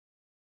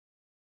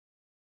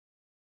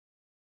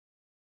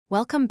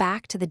Welcome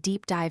back to the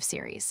Deep Dive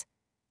series.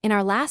 In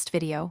our last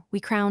video, we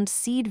crowned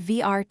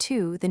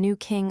SeedVR2 the new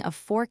king of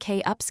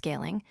 4K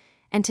upscaling,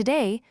 and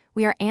today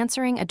we are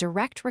answering a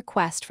direct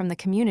request from the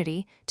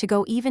community to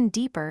go even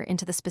deeper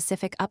into the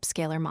specific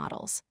upscaler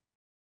models.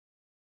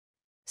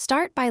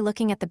 Start by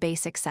looking at the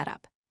basic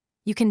setup.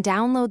 You can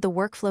download the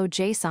workflow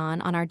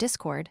JSON on our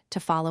Discord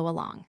to follow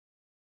along.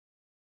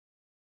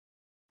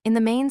 In the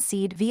main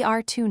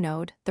SeedVR2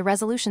 node, the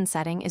resolution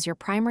setting is your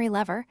primary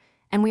lever,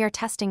 and we are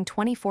testing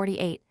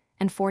 2048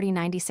 and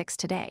 4096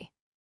 today.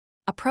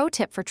 A pro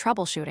tip for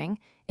troubleshooting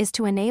is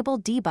to enable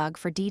debug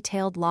for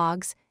detailed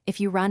logs if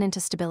you run into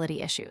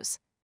stability issues.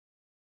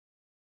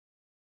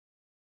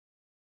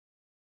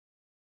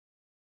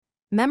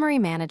 Memory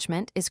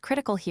management is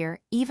critical here,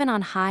 even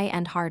on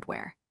high-end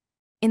hardware.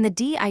 In the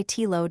DIT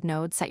load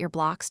node, set your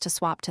blocks to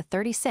swap to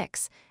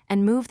 36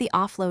 and move the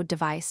offload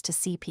device to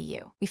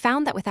CPU. We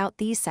found that without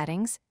these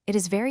settings, it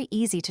is very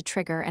easy to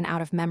trigger an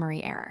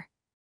out-of-memory error.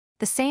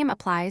 The same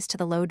applies to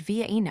the load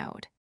VAE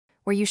node,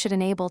 where you should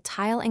enable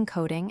tile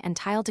encoding and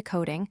tile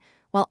decoding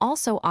while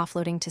also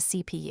offloading to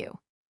CPU.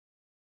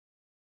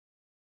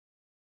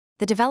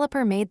 The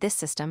developer made this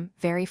system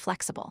very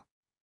flexible.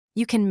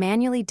 You can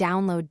manually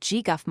download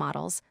GGUF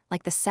models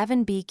like the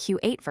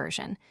 7BQ8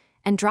 version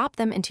and drop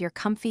them into your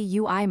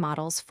ComfyUI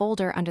models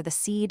folder under the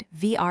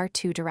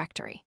SeedVR2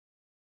 directory.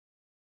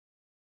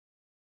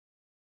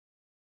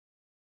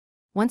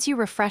 Once you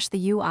refresh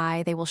the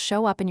UI, they will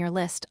show up in your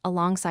list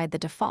alongside the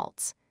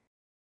defaults.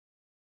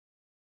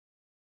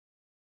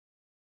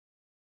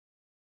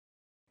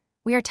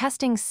 We are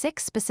testing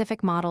 6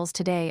 specific models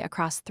today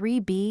across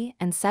 3B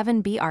and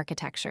 7B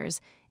architectures,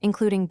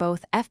 including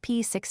both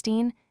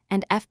FP16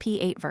 and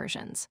FP8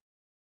 versions.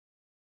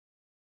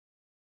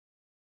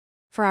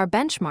 For our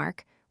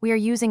benchmark, we are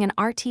using an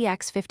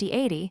RTX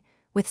 5080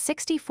 with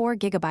 64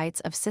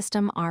 GB of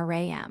system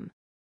RAM.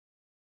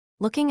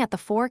 Looking at the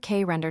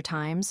 4K render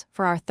times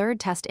for our third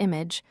test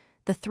image,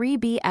 the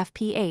 3B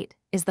FP8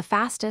 is the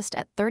fastest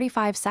at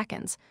 35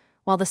 seconds,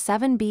 while the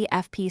 7B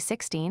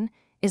FP16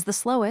 is the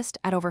slowest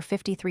at over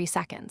 53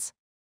 seconds.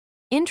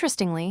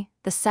 Interestingly,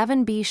 the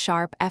 7B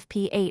Sharp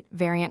FP8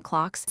 variant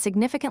clocks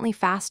significantly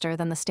faster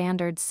than the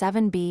standard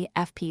 7B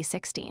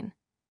FP16.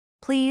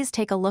 Please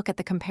take a look at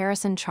the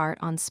comparison chart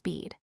on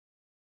speed.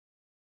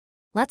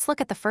 Let's look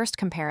at the first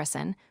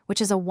comparison,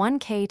 which is a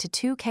 1K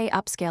to 2K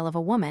upscale of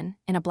a woman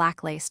in a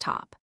black lace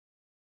top.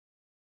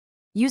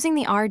 Using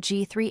the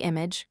RG3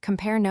 image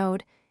compare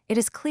node, it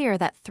is clear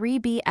that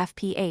 3B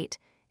FP8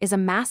 is a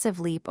massive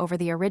leap over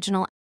the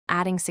original,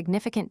 adding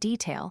significant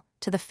detail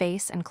to the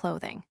face and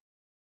clothing.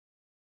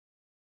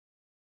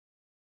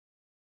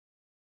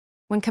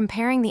 When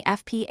comparing the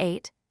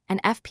FP8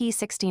 and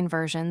FP16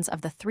 versions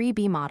of the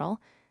 3B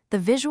model, the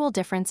visual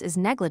difference is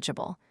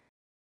negligible,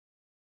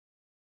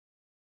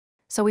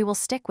 so we will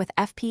stick with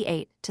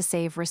FP8 to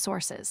save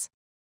resources.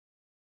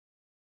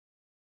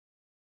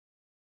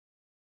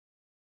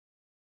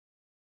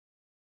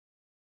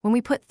 When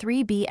we put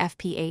 3B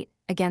FP8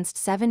 against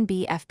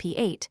 7B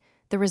FP8,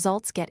 the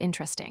results get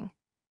interesting.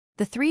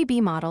 The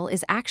 3B model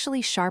is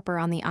actually sharper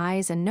on the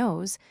eyes and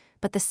nose,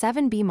 but the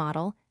 7B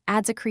model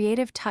adds a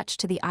creative touch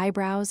to the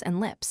eyebrows and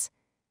lips.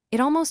 It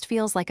almost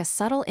feels like a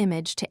subtle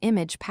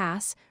image-to-image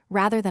pass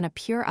rather than a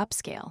pure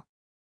upscale.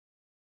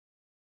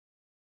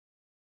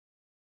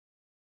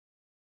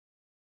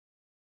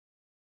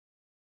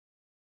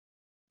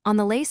 On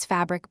the lace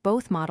fabric,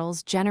 both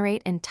models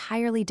generate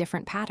entirely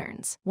different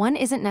patterns. One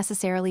isn't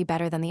necessarily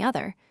better than the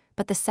other,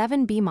 but the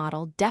 7B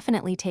model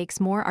definitely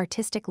takes more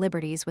artistic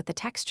liberties with the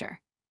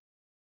texture.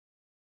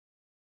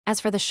 As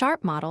for the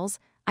Sharp models,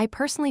 I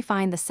personally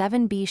find the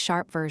 7B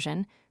Sharp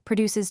version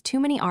produces too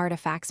many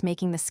artifacts,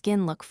 making the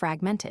skin look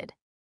fragmented.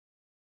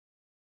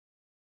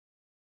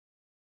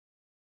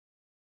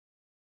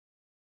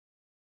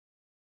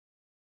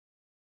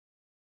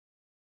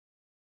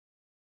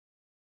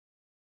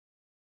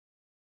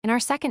 In our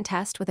second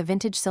test with a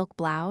vintage silk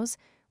blouse,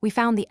 we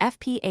found the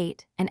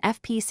FP8 and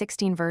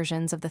FP16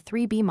 versions of the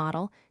 3B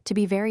model to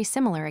be very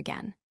similar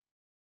again.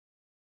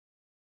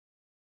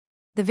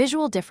 The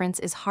visual difference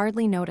is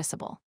hardly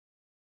noticeable.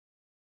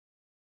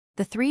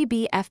 The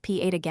 3B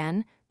FP8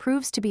 again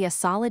proves to be a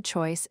solid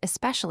choice,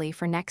 especially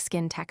for neck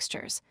skin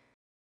textures.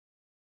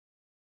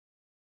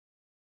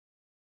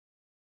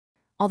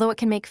 Although it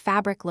can make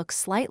fabric look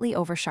slightly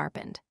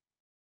over-sharpened.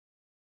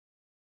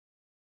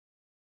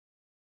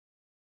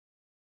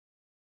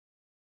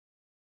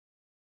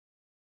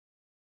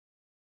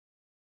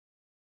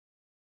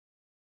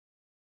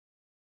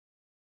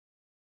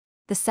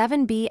 The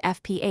 7B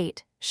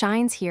FP8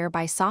 shines here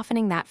by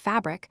softening that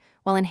fabric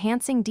while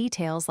enhancing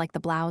details like the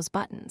blouse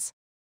buttons.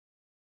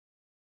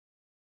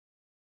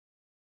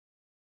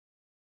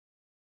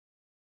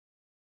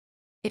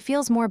 It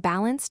feels more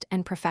balanced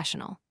and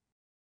professional.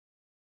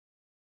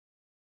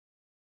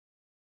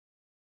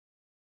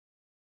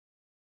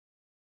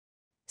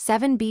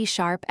 "7B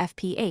Sharp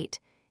FP8,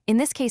 in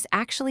this case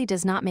actually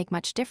does not make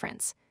much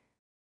difference.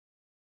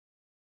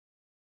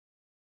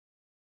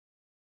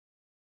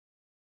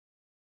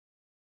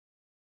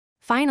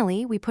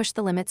 Finally, we push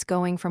the limits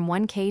going from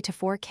 1K to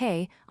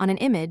 4K on an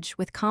image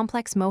with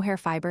complex mohair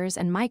fibers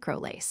and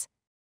microlace.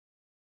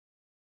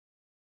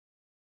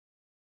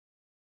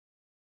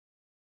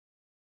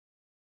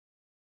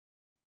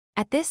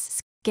 At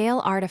this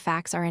scale,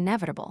 artifacts are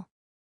inevitable.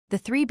 The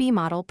 3B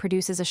model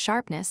produces a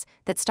sharpness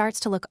that starts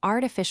to look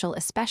artificial,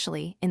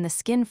 especially in the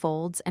skin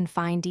folds and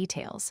fine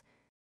details.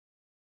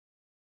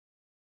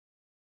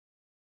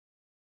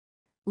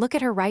 Look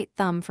at her right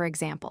thumb, for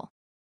example.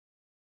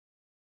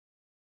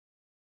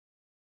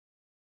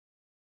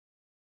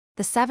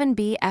 The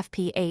 7B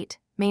FP8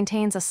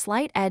 maintains a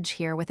slight edge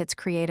here with its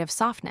creative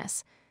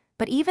softness,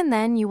 but even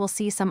then you will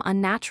see some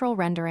unnatural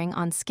rendering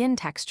on skin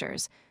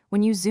textures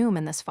when you zoom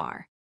in this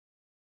far.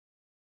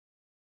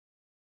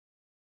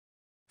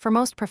 For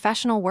most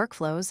professional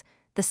workflows,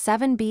 the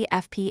 7B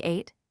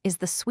FP8 is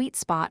the sweet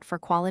spot for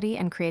quality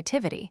and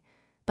creativity,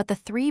 but the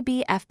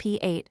 3B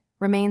FP8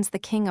 remains the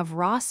king of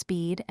raw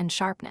speed and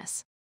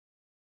sharpness.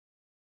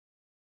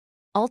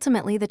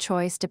 Ultimately, the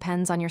choice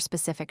depends on your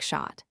specific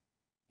shot.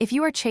 If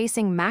you are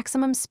chasing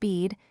maximum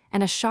speed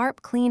and a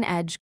sharp, clean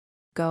edge,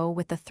 go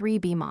with the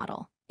 3B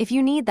model. If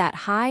you need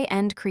that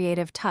high-end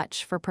creative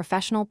touch for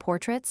professional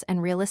portraits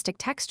and realistic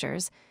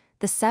textures,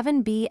 the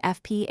 7B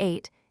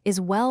FP8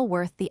 is well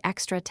worth the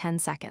extra 10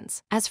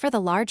 seconds. As for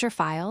the larger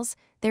files,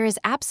 there is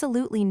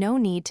absolutely no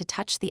need to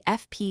touch the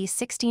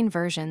FP16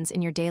 versions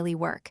in your daily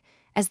work,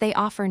 as they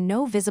offer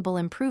no visible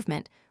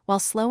improvement while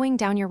slowing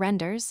down your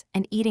renders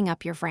and eating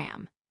up your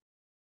RAM.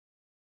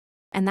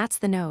 And that's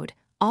the Node,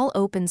 all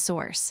open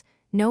source,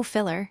 no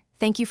filler.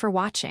 Thank you for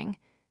watching.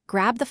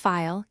 Grab the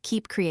file,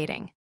 keep creating.